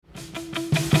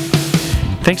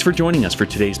Thanks for joining us for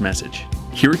today's message.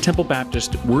 Here at Temple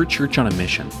Baptist, we're a church on a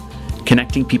mission,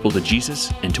 connecting people to Jesus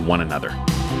and to one another.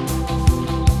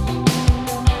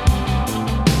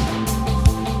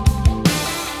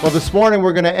 Well, this morning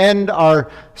we're going to end our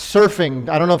surfing.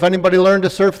 I don't know if anybody learned to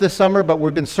surf this summer, but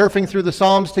we've been surfing through the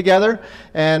Psalms together,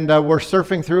 and we're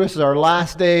surfing through. This is our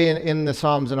last day in the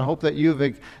Psalms, and I hope that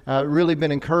you've really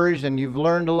been encouraged and you've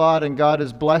learned a lot, and God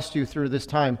has blessed you through this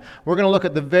time. We're going to look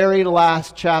at the very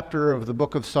last chapter of the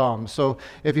book of Psalms. So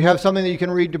if you have something that you can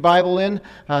read your Bible in,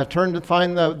 turn to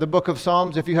find the book of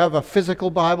Psalms. If you have a physical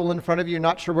Bible in front of you, you're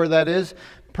not sure where that is,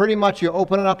 pretty much you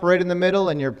open it up right in the middle,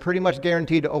 and you're pretty much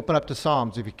guaranteed to open up to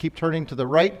Psalms. If you keep turning to the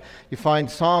right, you find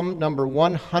Psalm number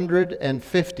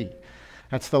 150.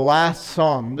 That's the last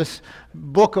psalm. This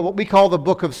book, what we call the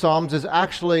book of Psalms, is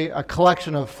actually a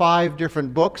collection of 5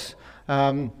 different books,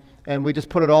 and we just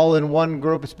put it all in one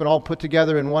group. It's been all put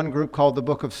together in one group called the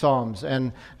book of Psalms,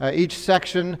 and each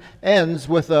section ends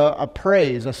with a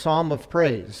praise, a psalm of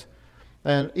praise.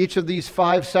 And each of these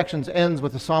 5 sections ends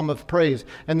with a psalm of praise.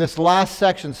 And this last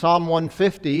section, Psalm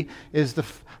 150, is the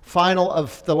final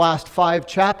of the last 5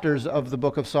 chapters of the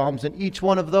book of Psalms. And each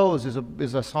one of those is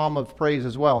a psalm of praise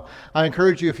as well. I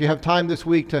encourage you, if you have time this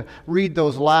week, to read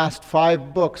those last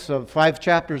 5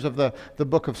 chapters of the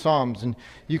book of Psalms. And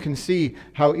you can see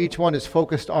how each one is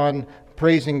focused on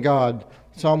praising God.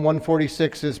 Psalm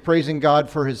 146 is praising God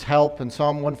for his help, and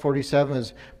Psalm 147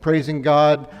 is praising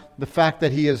God, the fact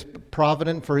that he is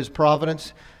provident for his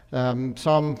providence. Psalm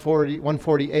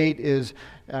 148 is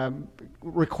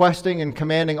requesting and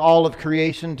commanding all of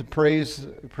creation to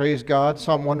praise God.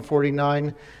 Psalm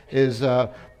 149 is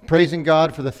praising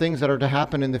God for the things that are to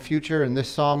happen in the future, and this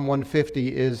Psalm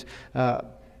 150 is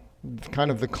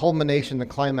kind of the culmination, the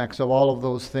climax of all of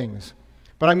those things.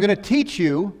 But I'm going to teach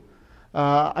you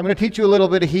a little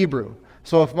bit of Hebrew.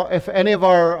 So if any of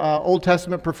our Old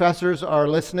Testament professors are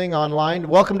listening online,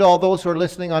 welcome to all those who are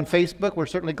listening on Facebook. We're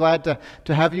certainly glad to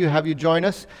have you join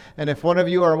us. And if one of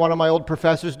you are one of my old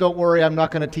professors, don't worry, I'm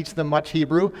not going to teach them much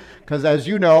Hebrew, because as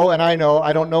you know, and I know,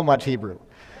 I don't know much Hebrew.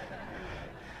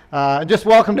 Just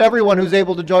welcome to everyone who's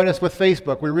able to join us with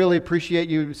Facebook. We really appreciate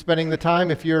you spending the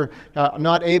time. If you're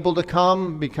not able to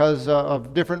come because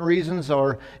of different reasons,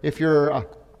 or if you're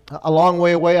a long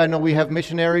way away, I know we have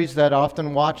missionaries that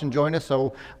often watch and join us,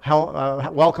 so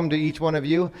welcome to each one of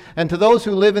you. And to those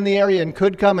who live in the area and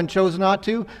could come and chose not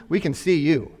to, we can see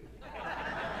you.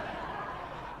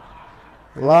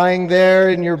 Lying there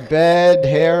in your bed,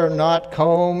 hair not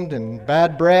combed, and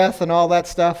bad breath and all that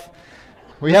stuff.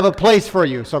 We have a place for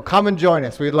you, so come and join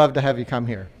us. We'd love to have you come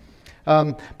here.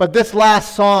 But this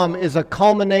last psalm is a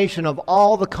culmination of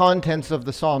all the contents of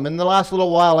the psalm. In the last little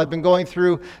while, I've been going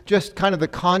through just kind of the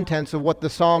contents of what the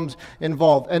psalms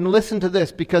involve. And listen to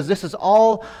this, because this is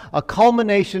all a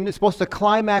culmination. It's supposed to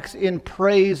climax in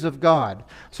praise of God.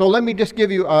 So let me just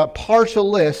give you a partial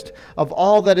list of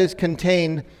all that is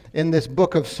contained in this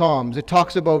book of Psalms. It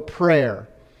talks about prayer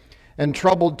and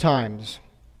troubled times,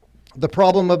 the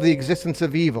problem of the existence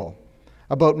of evil,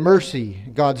 about mercy,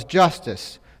 God's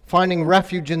justice, finding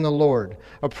refuge in the Lord,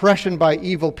 oppression by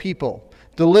evil people,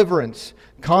 deliverance,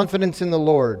 confidence in the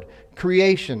Lord,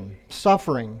 creation,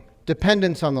 suffering,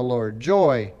 dependence on the Lord,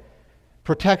 joy,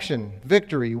 protection,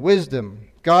 victory, wisdom,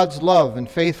 God's love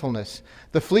and faithfulness,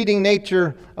 the fleeting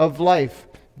nature of life,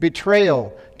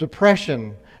 betrayal,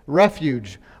 depression,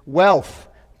 refuge, wealth,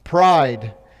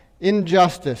 pride,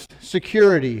 injustice,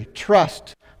 security,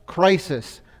 trust,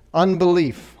 crisis,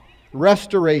 unbelief,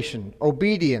 restoration,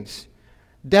 obedience,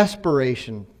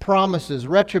 desperation, promises,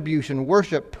 retribution,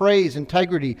 worship, praise,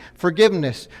 integrity,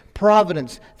 forgiveness,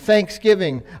 providence,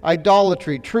 thanksgiving,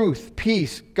 idolatry, truth,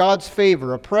 peace, God's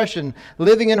favor, oppression,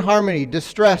 living in harmony,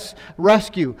 distress,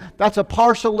 rescue. That's a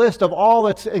partial list of all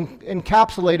that's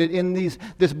encapsulated in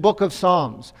this book of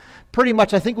Psalms. Pretty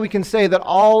much, I think we can say that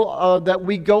all that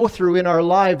we go through in our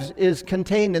lives is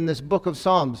contained in this book of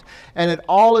Psalms. And it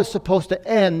all is supposed to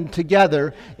end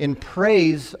together in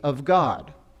praise of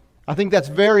God. I think that's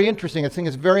very interesting. I think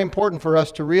it's very important for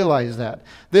us to realize that.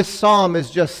 This psalm is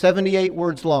just 78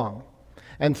 words long,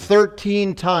 and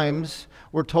 13 times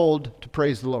we're told to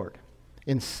praise the Lord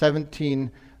in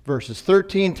 17 verses.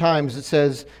 13 times it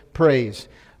says praise.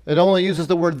 It only uses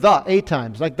the word the 8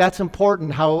 times. Like, that's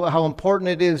important, how important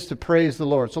it is to praise the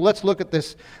Lord. So let's look at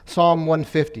this Psalm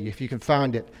 150, if you can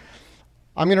find it.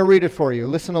 I'm going to read it for you.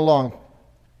 Listen along.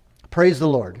 Praise the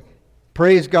Lord.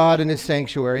 Praise God in his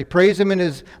sanctuary. Praise him in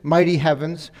his mighty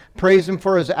heavens. Praise him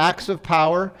for his acts of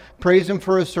power. Praise him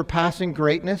for his surpassing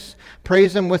greatness.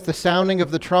 Praise him with the sounding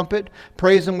of the trumpet.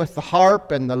 Praise him with the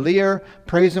harp and the lyre.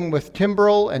 Praise him with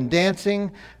timbrel and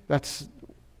dancing. That's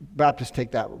Baptists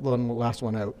take that last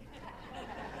one out.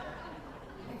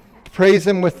 Praise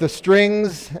him with the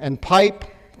strings and pipe.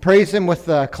 Praise him with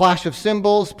the clash of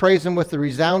cymbals. Praise him with the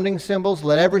resounding cymbals.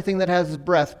 Let everything that has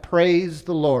breath praise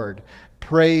the Lord.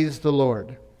 Praise the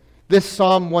Lord. This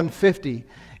Psalm 150,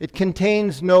 it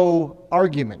contains no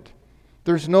argument.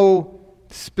 There's no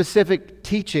specific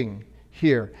teaching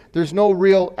here. There's no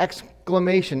real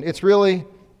exclamation. It's really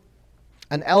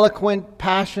an eloquent,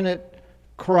 passionate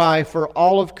cry for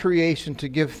all of creation to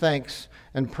give thanks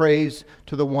and praise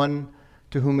to the one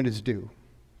to whom it is due.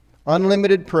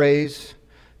 Unlimited praise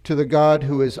to the God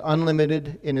who is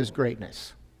unlimited in his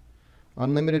greatness.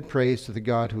 Unlimited praise to the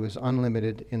God who is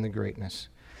unlimited in the greatness.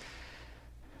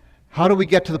 How do we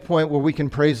get to the point where we can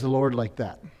praise the Lord like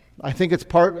that? I think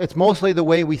it's mostly the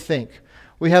way we think.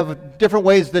 We have different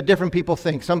ways that different people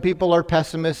think. Some people are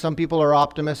pessimists, some people are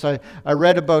optimists. I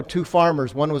read about two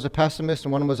farmers. One was a pessimist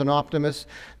and one was an optimist.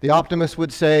 The optimist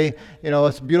would say,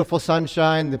 it's beautiful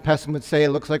sunshine. The pessimist would say, it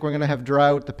looks like we're going to have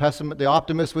drought. The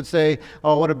optimist would say,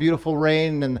 oh, what a beautiful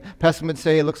rain. And the pessimist would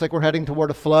say, it looks like we're heading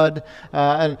toward a flood.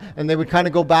 And they would kind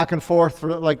of go back and forth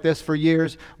like this for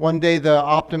years. One day the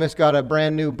optimist got a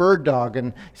brand new bird dog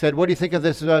and said, what do you think of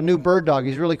this new bird dog?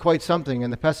 He's really quite something.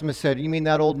 And the pessimist said, you mean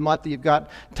that old mutt that you've got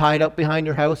tied up behind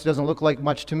your house? It doesn't look like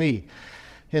much to me.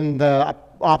 And the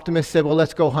optimist said, well,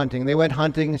 let's go hunting. They went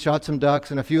hunting and shot some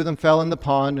ducks, and a few of them fell in the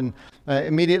pond. And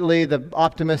immediately the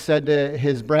optimist said to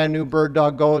his brand new bird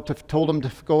dog, told him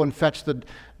to go and fetch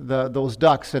those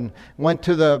ducks, and went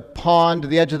to the pond, to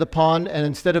the edge of the pond, and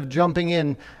instead of jumping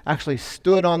in, actually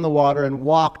stood on the water and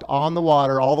walked on the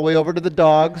water all the way over to the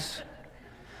dogs,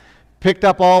 picked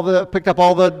up all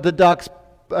the ducks,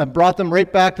 brought them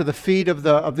right back to the feet of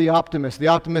the optimist. The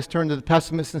optimist turned to the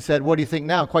pessimist and said, what do you think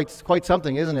now? Quite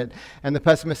something, isn't it? And the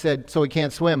pessimist said, so he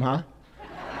can't swim, huh?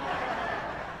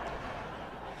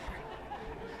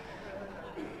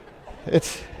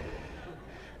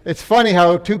 It's funny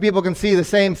how two people can see the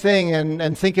same thing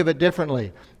and think of it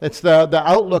differently. It's the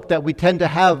outlook that we tend to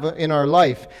have in our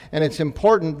life, and it's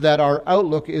important that our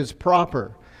outlook is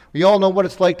proper. We all know what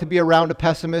it's like to be around a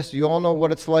pessimist. You all know what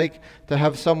it's like to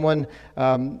have someone,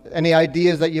 any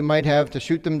ideas that you might have, to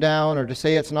shoot them down or to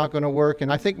say it's not going to work.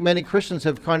 And I think many Christians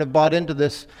have kind of bought into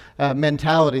this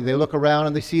mentality. They look around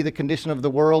and they see the condition of the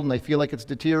world and they feel like it's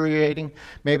deteriorating.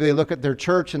 Maybe they look at their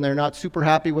church and they're not super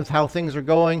happy with how things are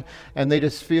going, and they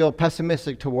just feel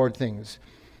pessimistic toward things.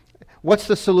 What's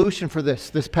the solution for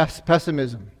this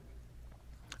pessimism?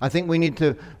 I think we need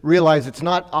to realize it's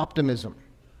not optimism.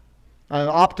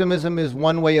 Optimism is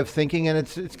one way of thinking, and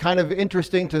it's kind of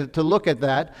interesting to look at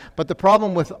that. But the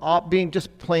problem with being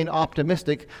just plain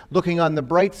optimistic, looking on the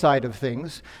bright side of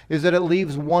things, is that it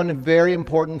leaves one very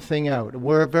important thing out.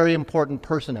 We're a very important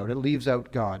person out. It leaves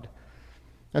out God.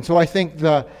 And so I think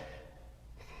the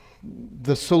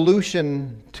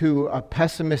solution to a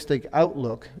pessimistic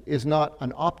outlook is not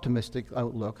an optimistic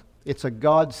outlook. It's a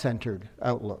God-centered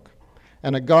outlook.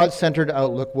 And a God-centered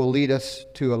outlook will lead us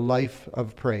to a life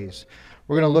of praise.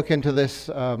 We're going to look into this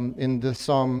in the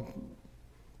Psalm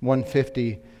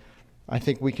 150. I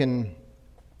think we can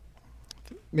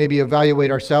maybe evaluate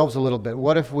ourselves a little bit.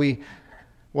 What if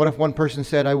one person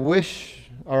said, I wish,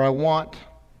 or I want,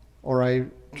 or I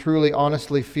truly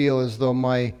honestly feel as though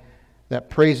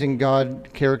that praising God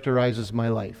characterizes my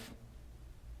life?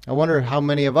 I wonder how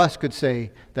many of us could say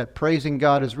that praising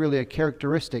God is really a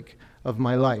characteristic of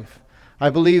my life. I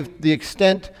believe the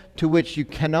extent to which you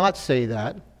cannot say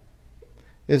that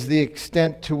is the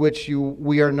extent to which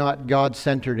we are not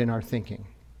God-centered in our thinking.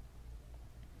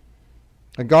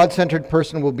 A God-centered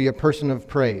person will be a person of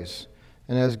praise.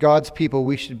 And as God's people,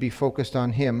 we should be focused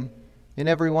on Him in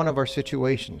every one of our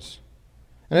situations.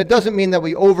 And it doesn't mean that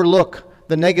we overlook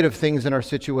the negative things in our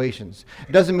situations.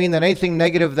 It doesn't mean that anything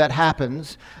negative that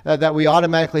happens, that we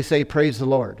automatically say, praise the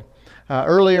Lord.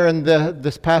 Earlier in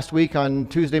this past week on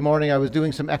Tuesday morning, I was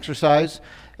doing some exercise,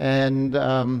 and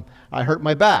I hurt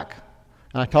my back.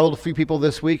 And I told a few people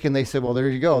this week, and they said, well, there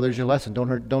you go. There's your lesson.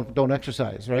 Don't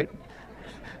exercise, right?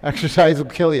 Exercise will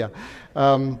kill you.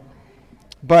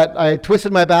 But I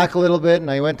twisted my back a little bit,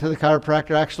 and I went to the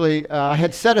chiropractor. Actually, I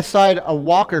had set aside a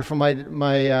walker for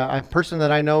my person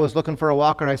that I know is looking for a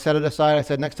walker, and I set it aside. I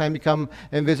said, next time you come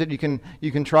and visit, you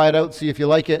can try it out, see if you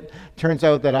like it. Turns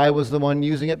out that I was the one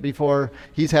using it before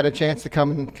he's had a chance to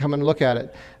come and look at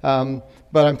it.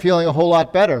 But I'm feeling a whole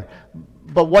lot better.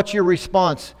 But what's your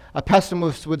response? A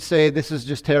pessimist would say, this is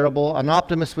just terrible. An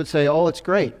optimist would say, oh, it's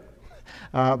great.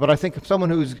 But I think someone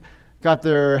who's got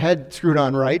their head screwed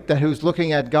on right, who's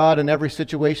looking at God in every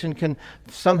situation, can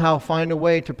somehow find a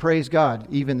way to praise God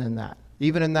even in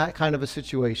that kind of a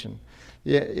situation.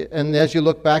 Yeah, and as you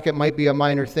look back, it might be a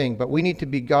minor thing, but we need to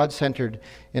be God-centered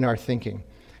in our thinking.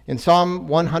 In Psalm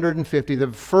 150,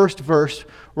 the first verse,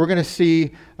 we're going to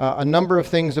see a number of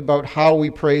things about how we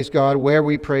praise God, where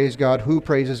we praise God, who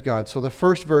praises God. So the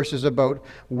first verse is about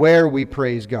where we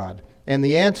praise God. And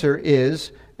the answer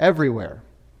is everywhere.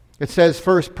 It says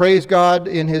first, praise God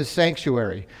in his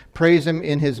sanctuary. Praise him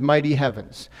in his mighty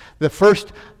heavens. The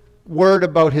first word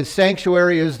about his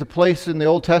sanctuary is the place in the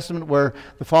Old Testament where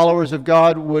the followers of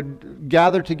God would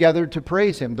gather together to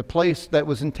praise him, the place that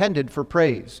was intended for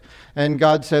praise. And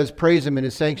God says, praise him in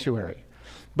his sanctuary.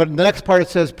 But in the next part it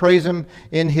says, praise him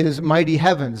in his mighty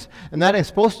heavens. And that is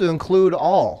supposed to include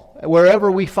all.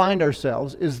 Wherever we find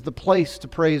ourselves is the place to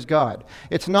praise God.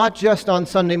 It's not just on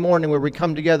Sunday morning where we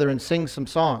come together and sing some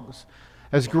songs.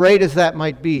 As great as that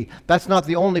might be, that's not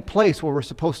the only place where we're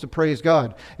supposed to praise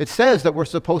God. It says that we're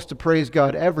supposed to praise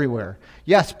God everywhere.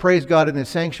 Yes, praise God in his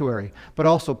sanctuary, but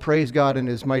also praise God in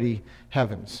his mighty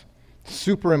heavens.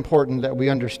 Super important that we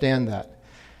understand that.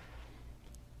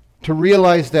 To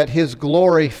realize that his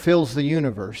glory fills the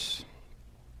universe,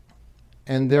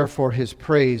 and therefore his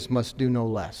praise must do no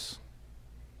less.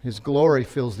 His glory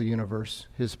fills the universe,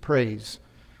 his praise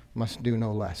must do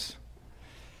no less.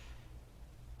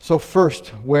 So first,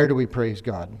 where do we praise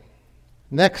God?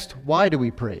 Next, why do we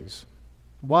praise?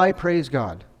 Why praise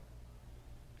God?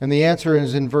 And the answer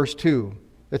is in verse 2.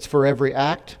 It's for every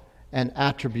act and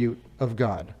attribute of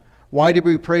God. Why do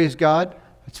we praise God?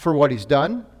 It's for what he's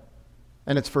done,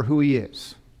 and it's for who he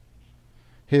is.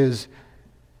 His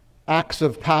acts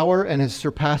of power and his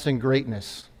surpassing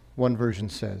greatness, one version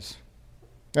says.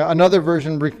 Another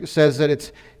version says that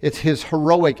it's his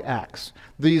heroic acts.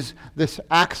 This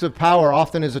acts of power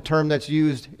often is a term that's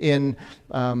used in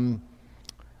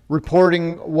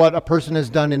reporting what a person has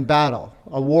done in battle,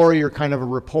 a warrior kind of a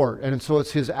report. And so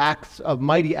it's his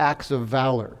mighty acts of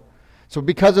valor. So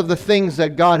because of the things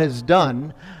that God has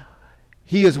done,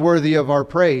 he is worthy of our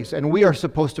praise. And we are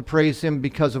supposed to praise him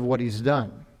because of what he's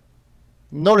done.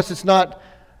 Notice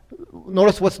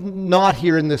what's not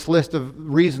here in this list of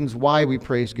reasons why we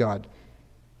praise God.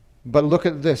 But look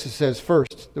at this. It says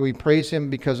first that we praise him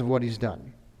because of what he's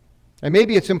done. And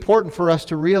maybe it's important for us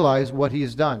to realize what he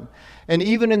has done. And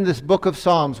even in this book of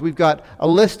Psalms, we've got a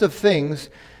list of things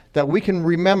that we can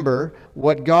remember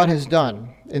what God has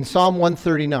done. In Psalm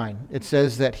 139, it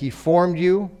says that he formed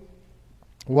you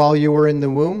while you were in the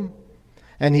womb,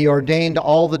 and he ordained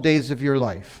all the days of your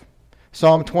life.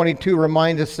 Psalm 22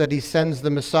 reminds us that he sends the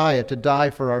Messiah to die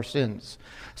for our sins.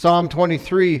 Psalm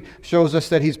 23 shows us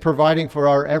that he's providing for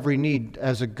our every need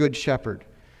as a good shepherd.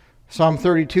 Psalm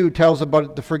 32 tells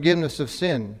about the forgiveness of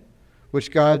sin,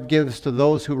 which God gives to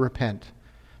those who repent.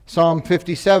 Psalm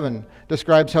 57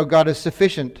 describes how God is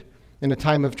sufficient in a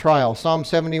time of trial. Psalm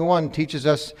 71 teaches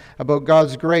us about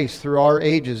God's grace through our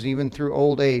ages, even through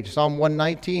old age. Psalm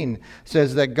 119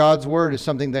 says that God's word is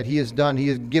something that he has done, he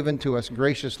has given to us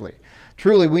graciously.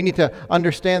 Truly, we need to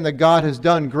understand that God has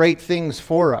done great things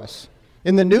for us.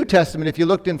 In the New Testament, if you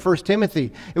looked in 1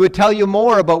 Timothy, it would tell you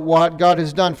more about what God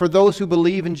has done for those who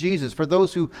believe in Jesus, for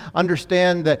those who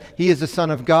understand that he is the Son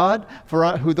of God,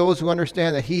 for those who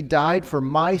understand that he died for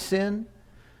my sin,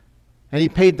 and he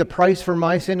paid the price for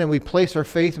my sin, and we place our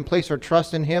faith and place our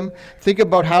trust in him. Think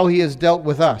about how he has dealt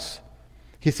with us.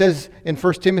 He says in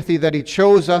 1 Timothy that he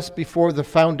chose us before the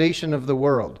foundation of the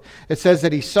world. It says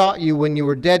that he sought you when you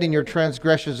were dead in your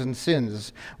transgressions and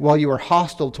sins, while you were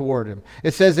hostile toward him.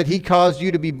 It says that he caused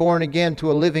you to be born again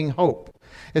to a living hope.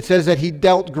 It says that he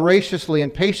dealt graciously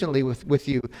and patiently with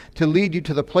you to lead you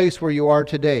to the place where you are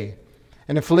today.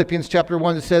 And in Philippians chapter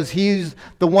 1, it says he's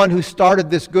the one who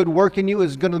started this good work in you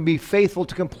is going to be faithful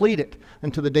to complete it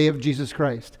until the day of Jesus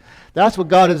Christ. That's what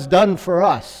God has done for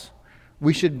us.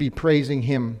 We should be praising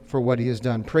him for what he has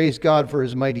done. Praise God for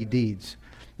his mighty deeds.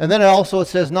 And then it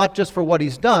says not just for what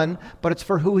he's done, but it's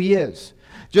for who he is.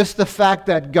 Just the fact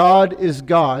that God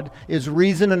is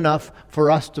reason enough for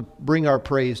us to bring our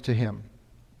praise to him.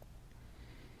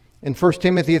 In 1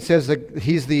 Timothy it says that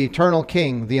he's the eternal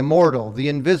king, the immortal, the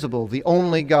invisible, the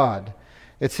only God.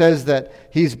 It says that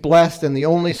he's blessed and the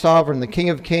only sovereign, the King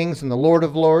of kings and the Lord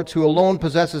of lords, who alone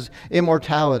possesses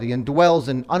immortality and dwells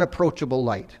in unapproachable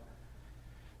light.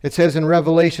 It says in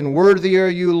Revelation, worthy are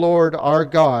you, Lord, our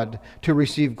God, to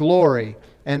receive glory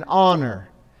and honor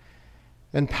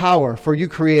and power, for you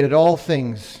created all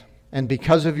things, and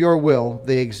because of your will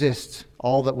they exist,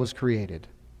 all that was created.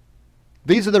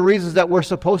 These are the reasons that we're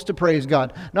supposed to praise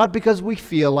God. Not because we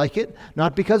feel like it,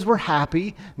 not because we're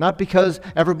happy, not because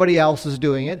everybody else is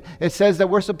doing it. It says that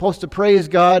we're supposed to praise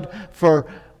God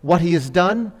for what he has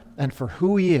done and for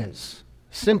who he is.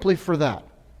 Simply for that.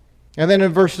 And then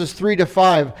in verses 3 to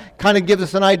 5, kind of gives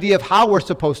us an idea of how we're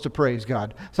supposed to praise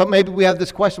God. So maybe we have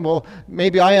this question, well,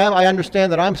 maybe I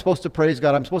understand that I'm supposed to praise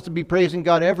God. I'm supposed to be praising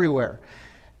God everywhere.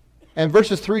 And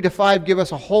verses 3 to 5 give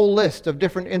us a whole list of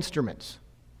different instruments.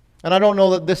 And I don't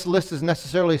know that this list is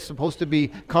necessarily supposed to be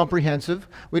comprehensive.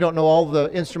 We don't know all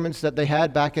the instruments that they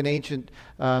had back in ancient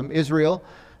Israel.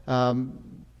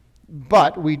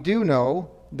 But we do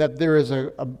know that there is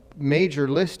a major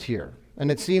list here. And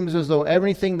it seems as though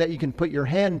everything that you can put your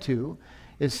hand to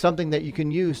is something that you can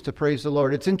use to praise the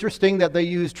Lord. It's interesting that they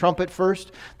use trumpet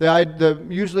first.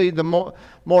 Usually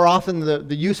more often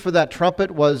the use for that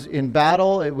trumpet was in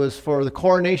battle. It was for the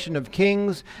coronation of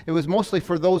kings. It was mostly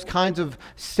for those kinds of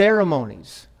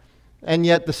ceremonies. And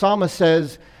yet the psalmist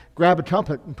says, grab a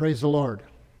trumpet and praise the Lord.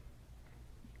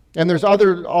 And there's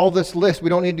all this list. We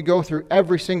don't need to go through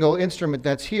every single instrument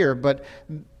that's here, but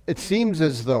it seems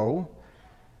as though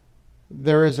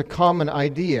there is a common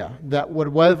idea that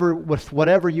with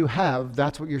whatever you have,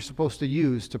 that's what you're supposed to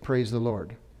use to praise the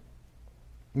Lord.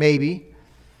 Maybe,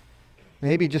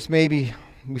 just maybe,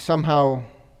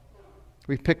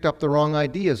 we've picked up the wrong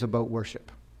ideas about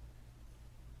worship.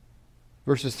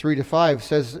 Verses 3 to 5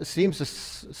 seems to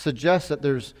suggest that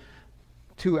there's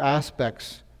two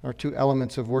aspects or two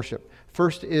elements of worship.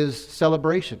 First is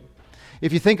celebration.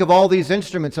 If you think of all these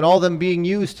instruments and all them being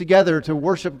used together to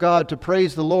worship God, to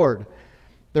praise the Lord,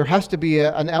 there has to be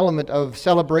an element of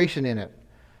celebration in it.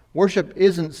 Worship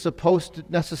isn't supposed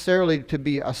necessarily to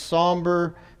be a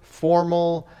somber,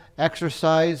 formal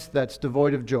exercise that's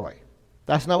devoid of joy.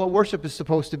 That's not what worship is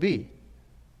supposed to be.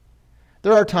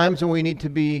 There are times when we need to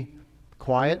be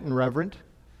quiet and reverent.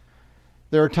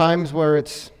 There are times where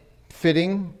it's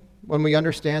fitting, when we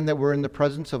understand that we're in the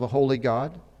presence of a holy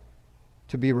God,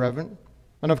 to be reverent.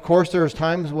 And of course, there's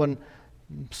times when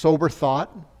sober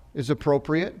thought is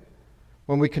appropriate,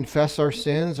 when we confess our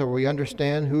sins or we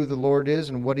understand who the Lord is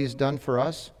and what He's done for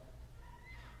us.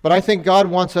 But I think God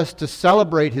wants us to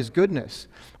celebrate His goodness.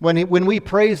 When we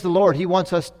praise the Lord, He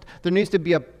wants us, there needs to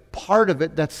be a part of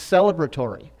it that's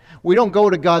celebratory. We don't go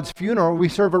to God's funeral, we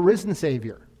serve a risen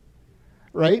Savior,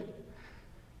 right?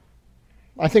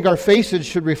 I think our faces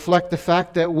should reflect the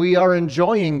fact that we are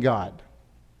enjoying God.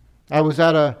 I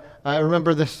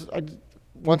remember this,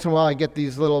 once in a while I get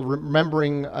these little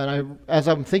remembering, and as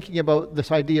I'm thinking about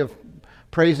this idea of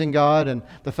praising God and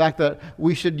the fact that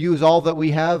we should use all that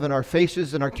we have, and our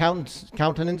faces and our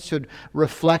countenance should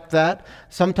reflect that.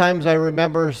 Sometimes I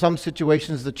remember some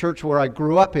situations, the church where I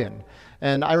grew up in,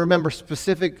 and I remember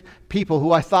specific people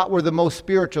who I thought were the most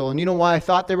spiritual. And you know why I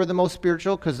thought they were the most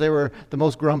spiritual? Because they were the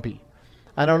most grumpy.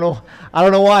 I don't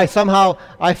know why. Somehow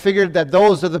I figured that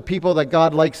those are the people that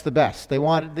God likes the best.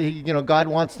 God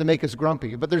wants to make us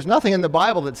grumpy. But there's nothing in the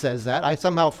Bible that says that. I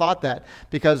somehow thought that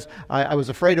because I was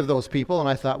afraid of those people, and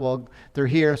I thought, well, they're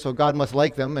here, so God must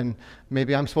like them, and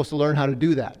maybe I'm supposed to learn how to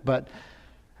do that. But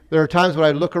there are times when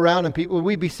I look around and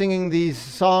we'd be singing these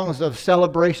songs of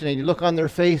celebration, and you look on their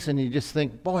face and you just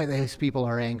think, boy, these people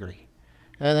are angry.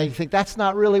 And I think that's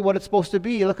not really what it's supposed to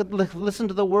be. Listen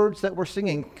to the words that we're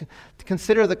singing.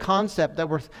 Consider the concept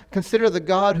consider the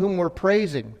God whom we're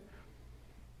praising.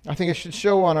 I think it should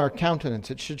show on our countenance.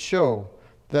 It should show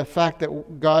the fact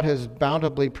that God has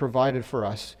bountifully provided for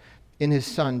us in His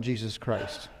Son, Jesus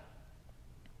Christ.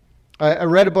 I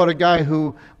read about a guy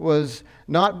who was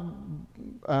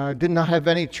did not have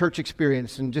any church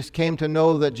experience and just came to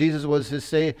know that Jesus was his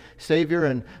Savior,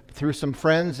 and through some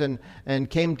friends, and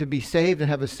came to be saved and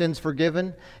have his sins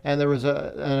forgiven. And there was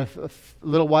a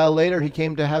little while later he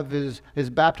came to have his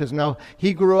baptism. Now,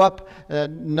 he grew up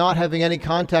not having any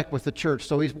contact with the church,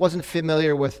 so he wasn't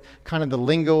familiar with kind of the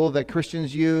lingo that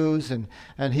Christians use, and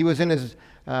he was in his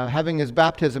having his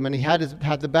baptism, and he had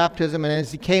the baptism, and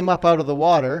as he came up out of the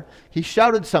water, he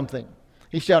shouted something.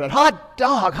 He shouted, "Hot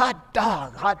dog, hot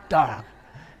dog, hot dog."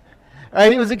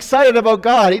 Right? He was excited about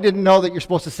God. He didn't know that you're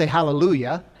supposed to say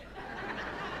hallelujah.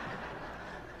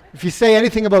 If you say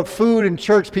anything about food in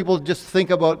church, people just think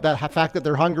about the fact that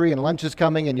they're hungry and lunch is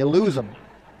coming, and you lose them.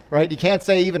 Right? You can't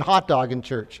say even hot dog in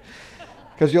church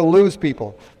because you'll lose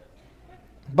people.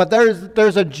 But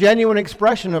there's a genuine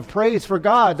expression of praise for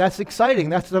God. That's exciting.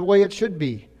 That's the way it should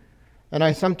be. And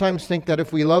I sometimes think that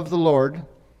if we love the Lord,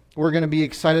 we're going to be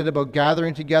excited about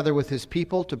gathering together with His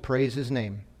people to praise His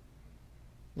name.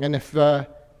 And if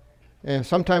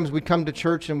sometimes we come to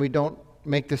church and we don't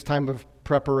make this time of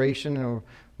preparation, or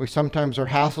we sometimes are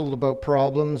hassled about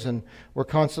problems, and we're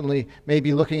constantly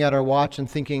maybe looking at our watch and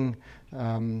thinking,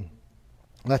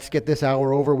 let's get this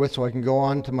hour over with so I can go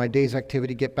on to my day's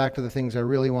activity, get back to the things I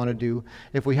really want to do.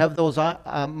 If we have those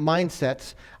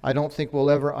mindsets, I don't think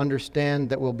we'll ever understand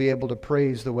that we'll be able to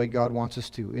praise the way God wants us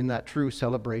to in that true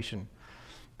celebration.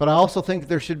 But I also think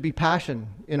there should be passion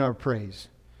in our praise.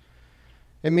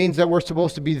 It means that we're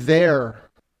supposed to be there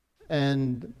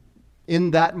and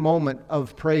in that moment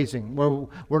of praising, where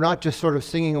we're not just sort of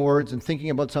singing words and thinking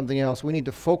about something else. We need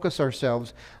to focus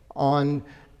ourselves on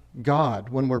God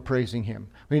when we're praising Him.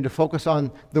 We need to focus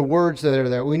on the words that are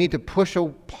there. We need to push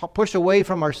away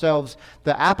from ourselves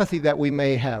the apathy that we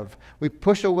may have. We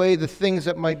push away the things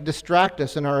that might distract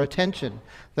us in our attention,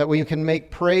 that we can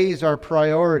make praise our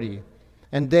priority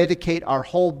and dedicate our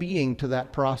whole being to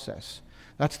that process.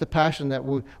 That's the passion that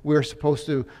we're supposed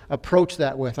to approach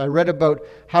that with. I read about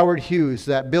Howard Hughes,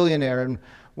 that billionaire, and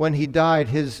when he died,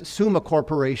 his Summa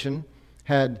Corporation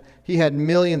had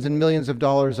millions and millions of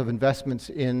dollars of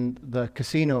investments in the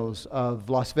casinos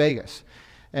of Las Vegas.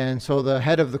 And so the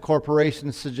head of the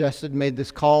corporation made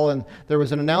this call, and there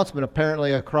was an announcement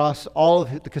apparently across all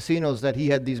of the casinos that he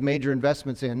had these major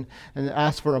investments in, and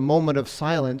asked for a moment of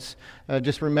silence,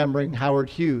 just remembering Howard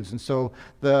Hughes. And so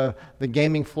the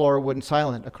gaming floor went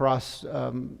silent across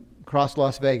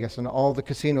Las Vegas, and all the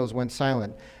casinos went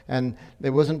silent. And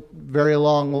it wasn't very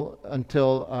long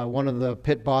until one of the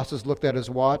pit bosses looked at his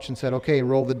watch and said, "Okay,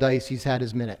 roll the dice, he's had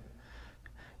his minute."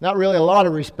 Not really a lot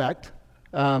of respect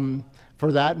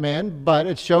for that man, but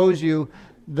it shows you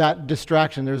that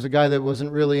distraction. There's a guy that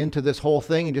wasn't really into this whole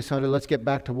thing. He just said, let's get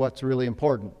back to what's really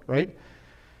important, right?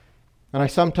 And I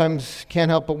sometimes can't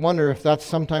help but wonder if that's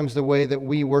sometimes the way that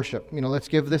we worship. Let's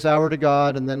give this hour to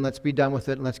God, and then let's be done with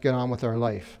it, and let's get on with our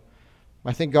life.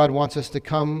 I think God wants us to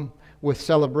come with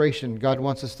celebration. God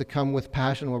wants us to come with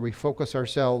passion, where we focus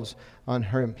ourselves on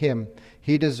Him.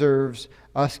 He deserves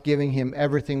us giving Him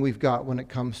everything we've got when it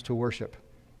comes to worship.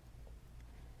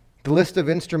 The list of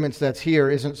instruments that's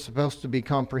here isn't supposed to be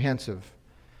comprehensive,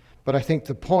 but I think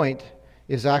the point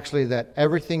is actually that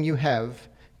everything you have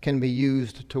can be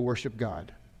used to worship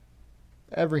God.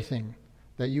 Everything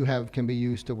that you have can be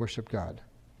used to worship God.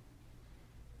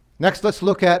 Next, let's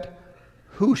look at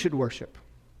who should worship.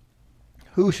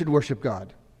 Who should worship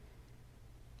God?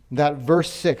 That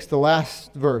verse 6, the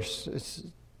last verse,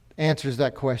 answers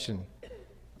that question.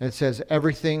 It says,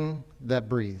 everything that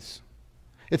breathes.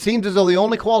 It seems as though the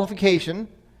only qualification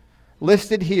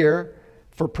listed here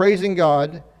for praising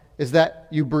God is that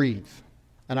you breathe.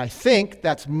 And I think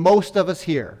that's most of us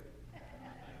here.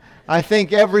 I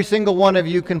think every single one of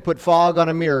you can put fog on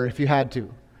a mirror if you had to,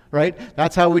 right?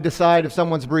 That's how we decide if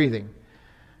someone's breathing,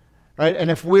 right? And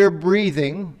if we're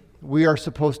breathing, we are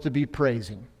supposed to be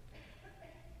praising.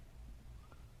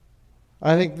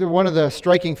 I think one of the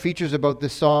striking features about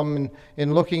this psalm,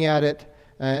 in looking at it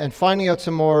and finding out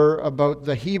some more about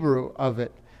the Hebrew of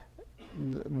it,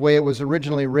 the way it was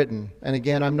originally written. And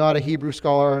again, I'm not a Hebrew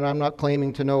scholar, and I'm not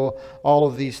claiming to know all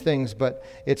of these things, but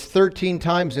it's 13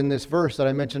 times in this verse that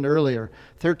I mentioned earlier,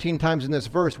 13 times in this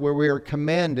verse where we are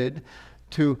commanded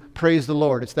to praise the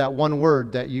Lord. It's that one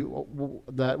word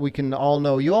that we can all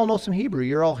know. You all know some Hebrew.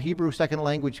 You're all Hebrew second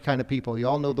language kind of people. You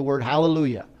all know the word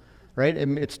hallelujah, right?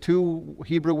 And it's two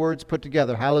Hebrew words put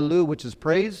together. Hallelujah, which is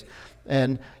praise,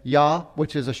 and Yah,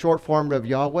 which is a short form of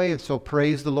Yahweh. So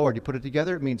praise the Lord. You put it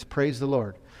together, it means praise the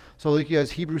Lord. So you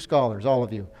guys Hebrew scholars, all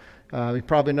of you, you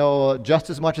probably know just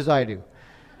as much as I do.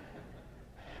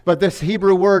 But this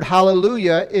Hebrew word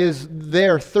hallelujah is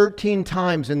there 13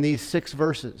 times in these 6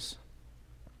 verses.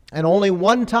 And only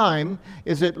one time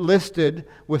is it listed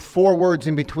with 4 words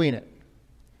in between it.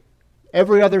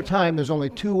 Every other time there's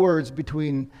only 2 words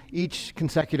between each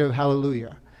consecutive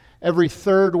hallelujah. Every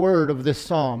third word of this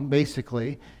psalm,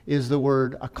 basically, is the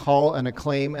word a call and a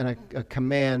claim and a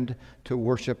command to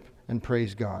worship and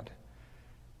praise God.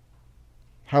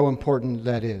 How important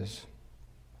that is.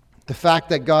 The fact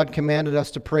that God commanded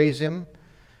us to praise Him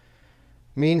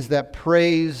means that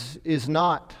praise is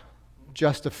not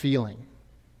just a feeling.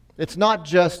 It's not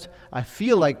just, I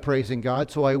feel like praising God,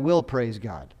 so I will praise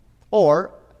God.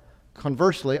 Or,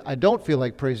 conversely, I don't feel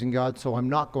like praising God, so I'm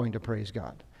not going to praise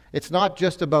God. It's not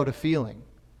just about a feeling.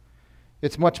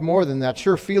 It's much more than that.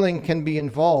 Sure, feeling can be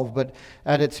involved, but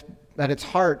at its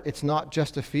heart, it's not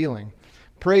just a feeling.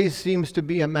 Praise seems to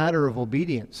be a matter of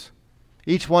obedience.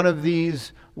 Each one of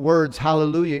these words,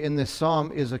 hallelujah, in this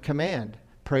psalm is a command.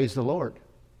 Praise the Lord.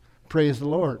 Praise the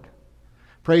Lord.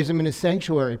 Praise Him in His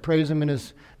sanctuary. Praise Him in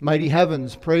His mighty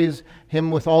heavens. Praise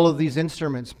Him with all of these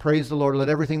instruments. Praise the Lord. Let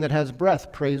everything that has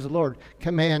breath praise the Lord.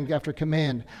 Command after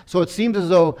command. So it seems as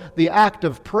though the act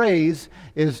of praise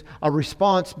is a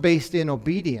response based in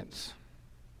obedience,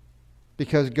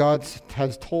 because God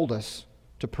has told us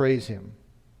to praise Him.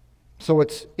 So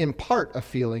it's in part a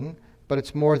feeling, but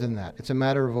it's more than that. It's a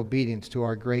matter of obedience to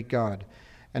our great God.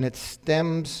 And it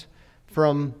stems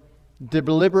from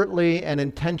deliberately and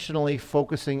intentionally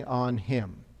focusing on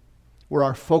Him, where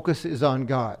our focus is on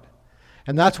God.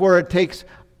 And that's where it takes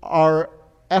our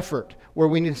effort, where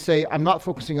we need to say, I'm not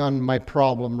focusing on my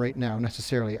problem right now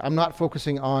necessarily. I'm not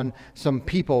focusing on some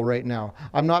people right now.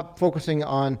 I'm not focusing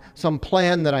on some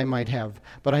plan that I might have,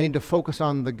 but I need to focus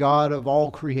on the God of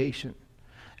all creation.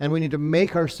 And we need to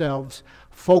make ourselves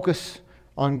focus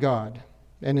on God.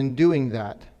 And in doing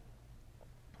that,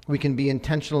 we can be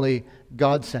intentionally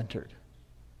God-centered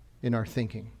in our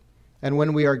thinking. And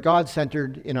when we are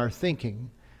God-centered in our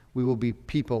thinking, we will be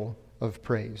people of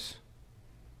praise.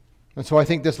 And so I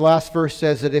think this last verse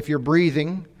says that if you're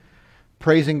breathing,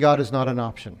 praising God is not an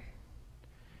option.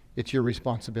 It's your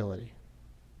responsibility.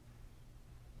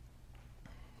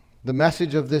 The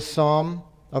message of this psalm,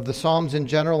 of the Psalms in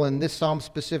general, and this psalm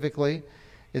specifically,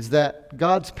 is that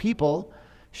God's people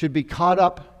should be caught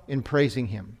up in praising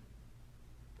Him.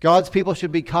 God's people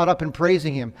should be caught up in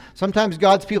praising Him. Sometimes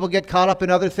God's people get caught up in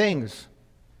other things,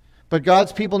 but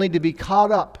God's people need to be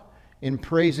caught up in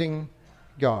praising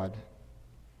God.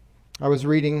 I was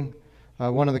reading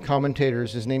one of the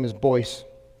commentators, his name is Boyce,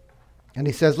 and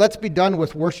he says, let's be done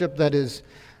with worship that is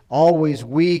always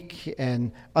weak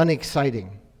and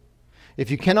unexciting. If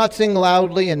you cannot sing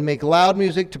loudly and make loud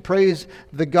music to praise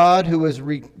the God who has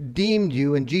redeemed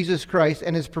you in Jesus Christ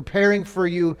and is preparing for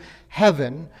you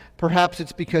heaven, perhaps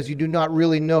it's because you do not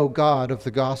really know God of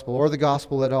the gospel or the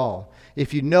gospel at all.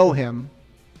 If you know Him,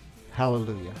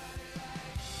 hallelujah.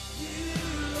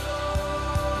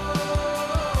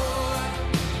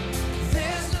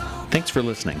 Thanks for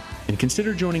listening, and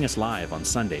consider joining us live on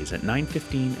Sundays at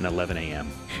 9:15 and 11 a.m.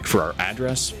 For our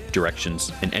address,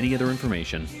 directions, and any other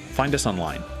information, find us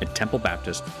online at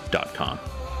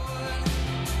templebaptist.com.